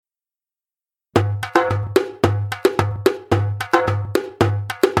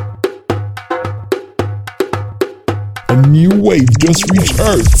wave just reached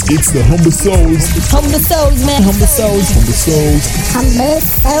Earth. It's the Humble Souls. Humble Souls, man. Humble Souls. Humble Souls. Humble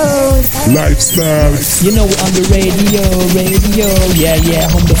Souls. Lifestyle. You know we're on the radio. Yeah.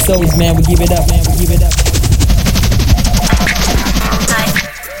 Humble Souls, man. We give it up, man. We give it up.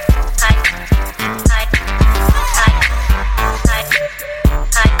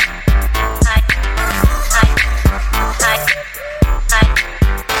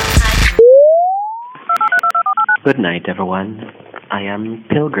 Good night, everyone. I am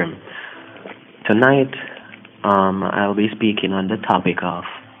Pilgrim. Tonight, I'll be speaking on the topic of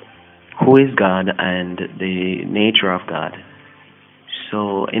who is God and the nature of God.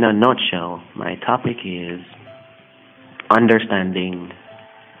 So, in a nutshell, my topic is understanding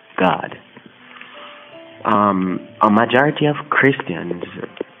God. A majority of Christians,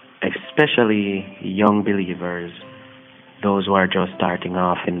 especially young believers, those who are just starting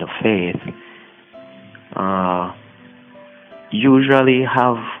off in the faith, usually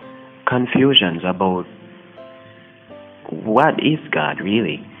have confusions about what is God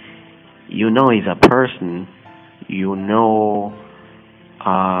really. You know he's a person, you know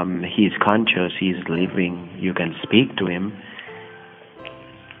he's conscious, he's living, you can speak to him,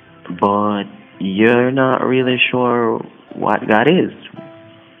 but you're not really sure what God is.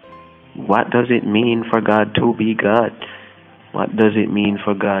 What does it mean for God to be God? What does it mean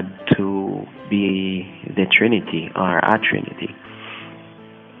for God to be the Trinity or a Trinity?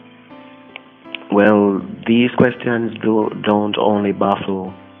 Well, these questions don't only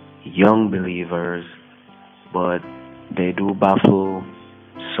baffle young believers, but they do baffle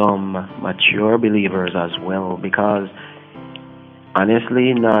some mature believers as well, because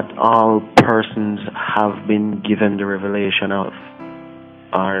honestly, not all persons have been given the revelation of,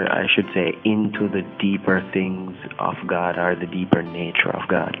 or I should say, into the deeper things of God or the deeper nature of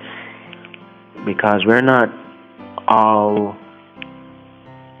God. Because we're not all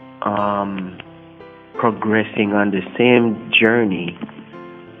progressing on the same journey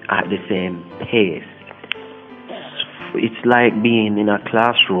at the same pace. It's like being in a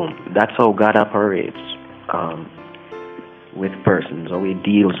classroom. That's how God operates with persons, or he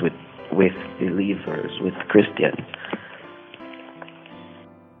deals with believers, with Christians.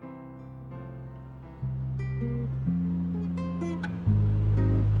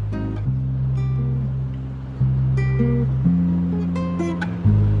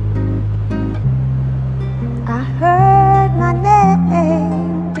 I heard my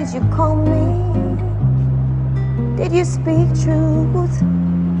name. Did you call me? Did you speak truth?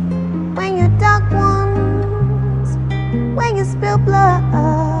 When you dug wounds, when you spilled blood,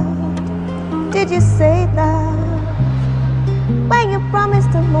 did you say that? When you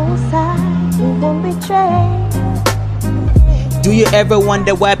promised the Most High, you won't betray. Do you ever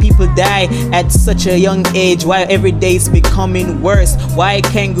wonder why people die at such a young age? Why every day is becoming worse? Why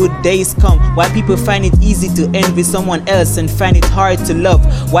can't good days come? Why people find it easy to envy someone else and find it hard to love?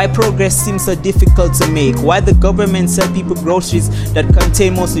 Why progress seems so difficult to make? Why the government sell people groceries that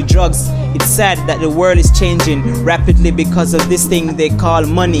contain mostly drugs? It's sad that the world is changing rapidly because of this thing they call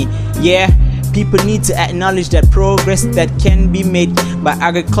money. Yeah, people need to acknowledge that progress that can be made by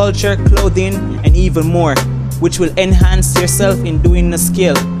agriculture, clothing, and even more, which will enhance yourself in doing a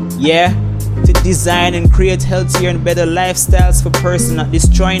skill. Yeah, to design and create healthier and better lifestyles for person, not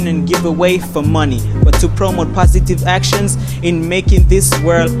destroying and give away for money, but to promote positive actions in making this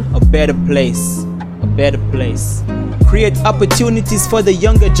world a better place. A better place. Create opportunities for the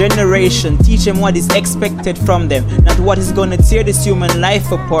younger generation. Teach them what is expected from them, not what is gonna tear this human life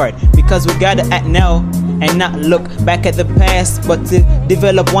apart. Because we gotta act now and not look back at the past, but to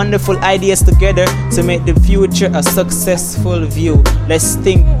develop wonderful ideas together to make the future a successful view. Let's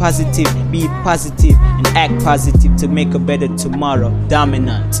think positive, be positive, and act positive to make a better tomorrow.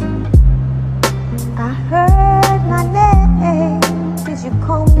 Dominant. I heard my name. Did you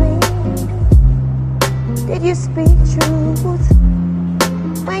call me? Did you speak truth?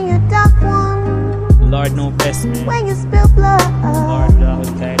 When you dug wounds, Lord know best, man. when you spilled blood, Lord will always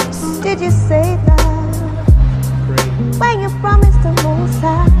guide us. did you say that? Pray. When you promised the Most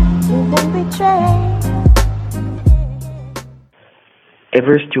High, you won't betray.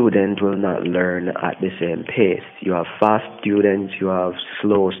 Every student will not learn at the same pace. You have fast students, you have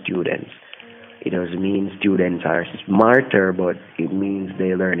slow students. It doesn't mean students are smarter, but it means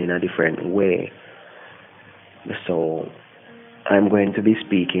they learn in a different way. So, I'm going to be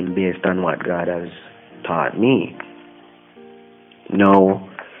speaking based on what God has taught me. Now,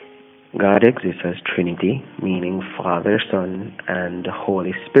 God exists as Trinity, meaning Father, Son, and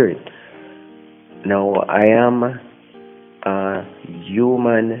Holy Spirit. Now, I am a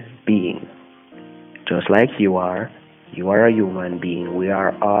human being, just like you are, You are a human being. We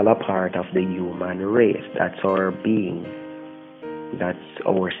are all a part of the human race. That's our being. That's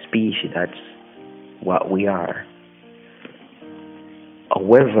our species. That's what we are.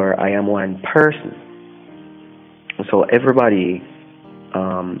 However, I am one person. So everybody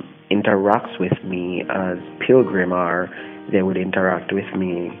interacts with me as pilgrim, or they would interact with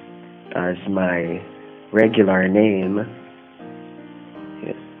me as my regular name.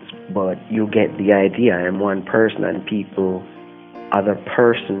 Yes. But you get the idea. I'm one person, and people, other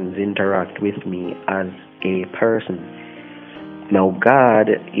persons interact with me as a person. Now God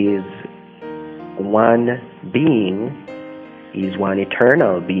is one being. He's one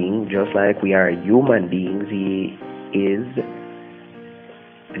eternal being, just like we are human beings. He is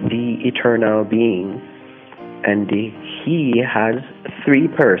the eternal being, and he has three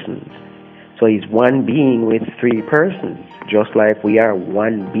persons. So he's one being with three persons, just like we are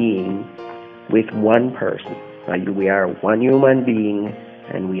one being with one person. We are one human being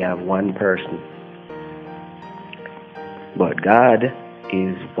and we have one person. But God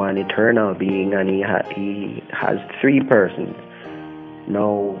is one eternal being, and he has three persons.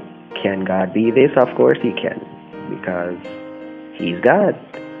 Now, can God be this? Of course he can, because he's God.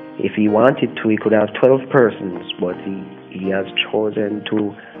 If he wanted to, he could have 12 persons, but he has chosen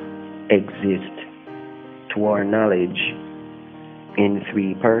to exist, to our knowledge, in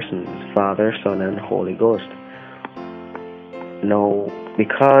three persons: Father, Son, and Holy Ghost. Now,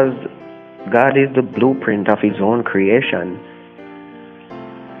 because God is the blueprint of his own creation,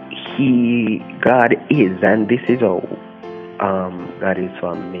 God is, and this is all. God is so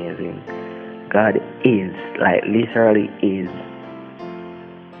amazing. God is, like, literally is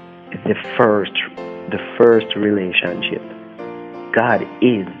the first relationship. God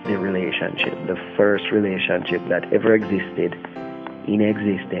is the relationship. The first relationship that ever existed in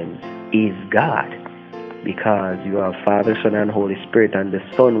existence is God, because you have Father, Son, and Holy Spirit, and the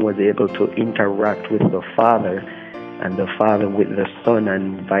Son was able to interact with the Father, and the Father with the Son,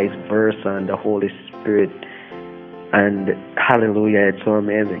 and vice versa, and the Holy Spirit. And hallelujah, it's so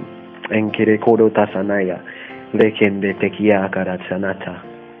amazing.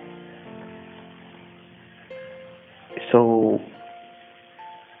 So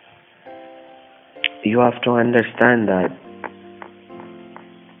you have to understand that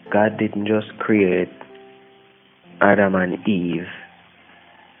God didn't just create Adam and Eve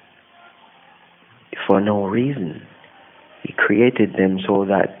for no reason. He created them so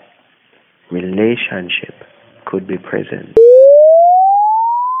that relationship could be present.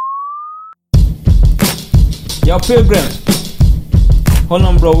 Yo, Pilgrim, hold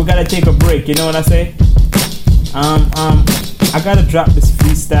on, bro. We gotta take a break. You know what I say? I gotta drop this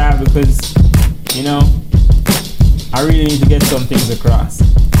freestyle because, you know, I really need to get some things across.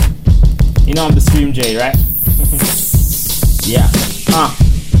 You know I'm the Stream J, right? Yeah.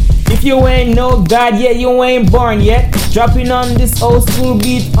 If you ain't no God yet, you ain't born yet. Dropping on this old school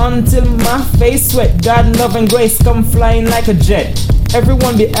beat until my face sweat. God, love, and grace come flying like a jet.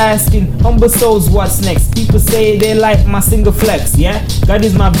 Everyone be asking, humble souls, what's next? People say they like my single flex, yeah? God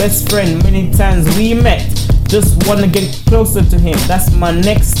is my best friend, many times we met. Just wanna get closer to him, that's my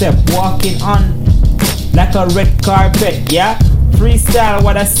next step. Walking on like a red carpet, yeah? Freestyle,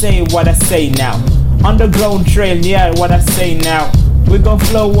 what I say now. Underground trail, yeah, what I say now. We gon'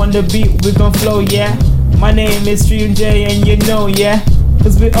 flow on the beat, we gon' flow, yeah. My name is Stream J, and you know, yeah.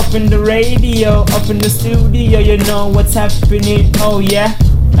 Cause we up in the radio, up in the studio, you know what's happening, oh yeah.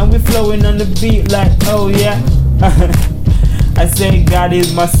 And we flowing on the beat like, oh yeah. I say God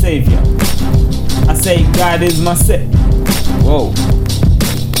is my savior. I say God is my Whoa.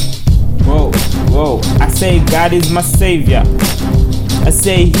 Whoa, whoa. I say God is my savior. I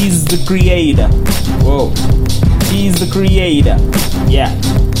say he's the creator. Whoa. He's the creator. Yeah.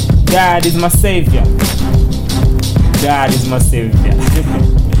 God is my savior. God is my savior.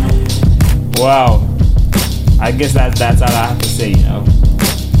 Wow. I guess that's all I have to say, you know.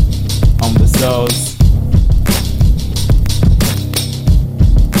 Humble souls.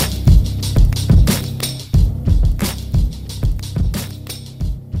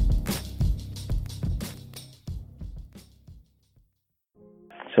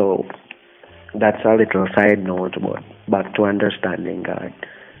 So that's a little side note, but back to understanding God.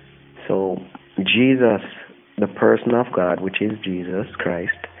 So Jesus, the person of God, which is Jesus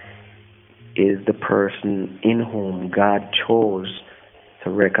Christ, is the person in whom God chose to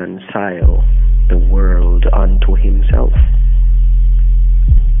reconcile the world unto himself.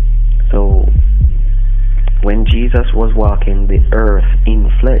 So when Jesus was walking the earth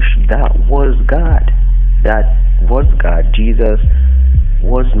in flesh, that was God. That was God. Jesus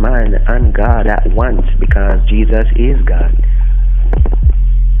was man and God at once, because Jesus is God.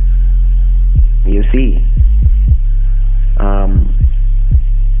 You see,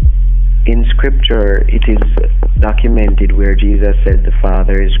 in scripture it is documented where Jesus said the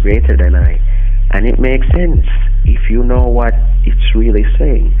Father is greater than I, and it makes sense if you know what it's really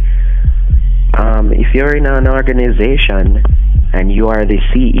saying. If you're in an organization and you are the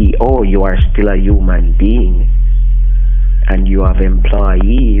CEO, you are still a human being, and you have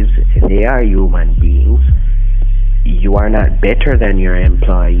employees, they are human beings. You are not better than your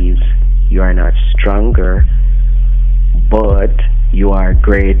employees, you are not stronger, but you are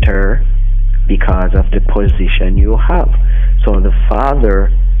greater because of the position you have. So the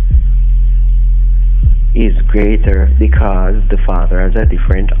Father is greater because the Father has a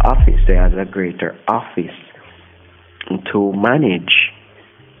different office. He has a greater office to manage.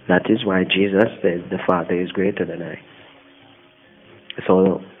 That is why Jesus said the Father is greater than I.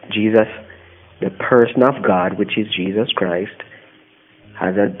 So Jesus, the person of God, which is Jesus Christ,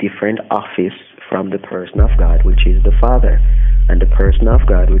 has a different office from the person of God, which is the Father. And the person of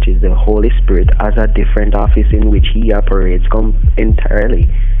God, which is the Holy Spirit, has a different office in which he operates entirely.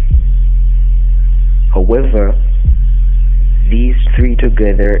 However, these three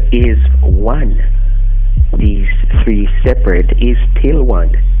together is one. These three separate is still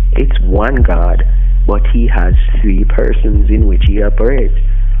one. It's one God, but he has three persons in which he operates.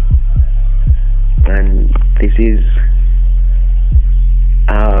 And this is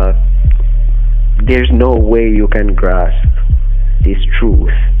there's no way you can grasp this truth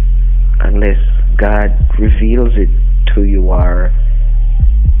unless God reveals it to you or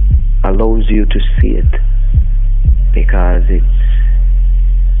allows you to see it, because it's,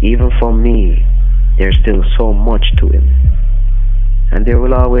 even for me, there's still so much to him, and there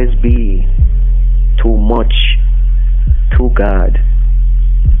will always be too much to God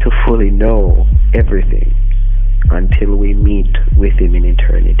to fully know everything until we meet with him in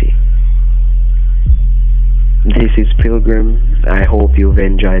eternity. This is Pilgrim. I hope you've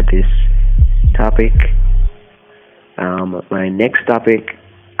enjoyed this topic. My next topic,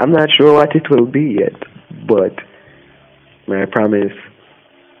 I'm not sure what it will be yet, but I promise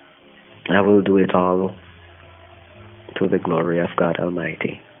I will do it all to the glory of God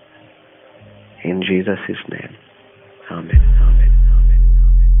Almighty. In Jesus' name. Amen. Amen.